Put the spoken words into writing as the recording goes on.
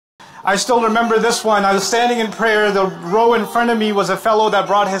I still remember this one. I was standing in prayer. The row in front of me was a fellow that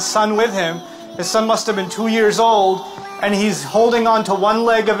brought his son with him. His son must have been 2 years old. And he's holding on to one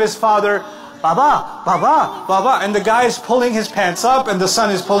leg of his father. Baba, Baba, Baba. And the guy is pulling his pants up and the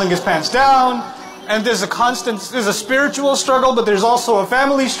son is pulling his pants down. And there's a spiritual struggle, but there's also a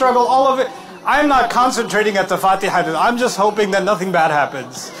family struggle, all of it. I'm not concentrating at the Fatiha. I'm just hoping that nothing bad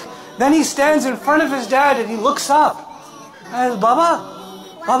happens. Then he stands in front of his dad and he looks up. And Baba,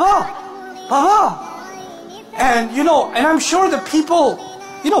 Baba, Baba. And and I'm sure the people,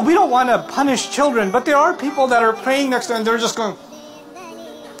 we don't want to punish children, but there are people that are praying next to them and they're just going,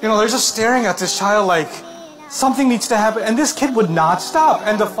 they're just staring at this child like something needs to happen. And this kid would not stop.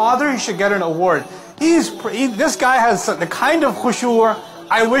 And the father, he should get an award. This guy has the kind of khushu'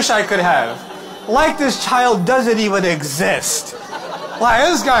 I wish I could have. Like this child doesn't even exist. Like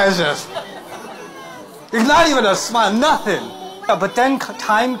this guy is just, there's not even a smile, nothing. But then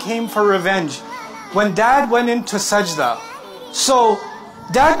time came for revenge. When dad went into sajda. So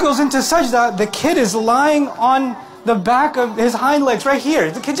dad goes into sajda, the kid is lying on the back of his hind legs right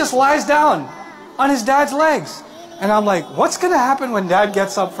here. The kid just lies down on his dad's legs. And I'm like, what's going to happen when dad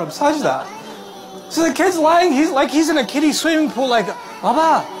gets up from sajda? So the kid's lying, he's in a kiddie swimming pool like,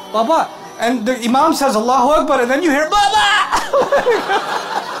 Baba, Baba. And the imam says, Allahu Akbar, and then you hear, Baba!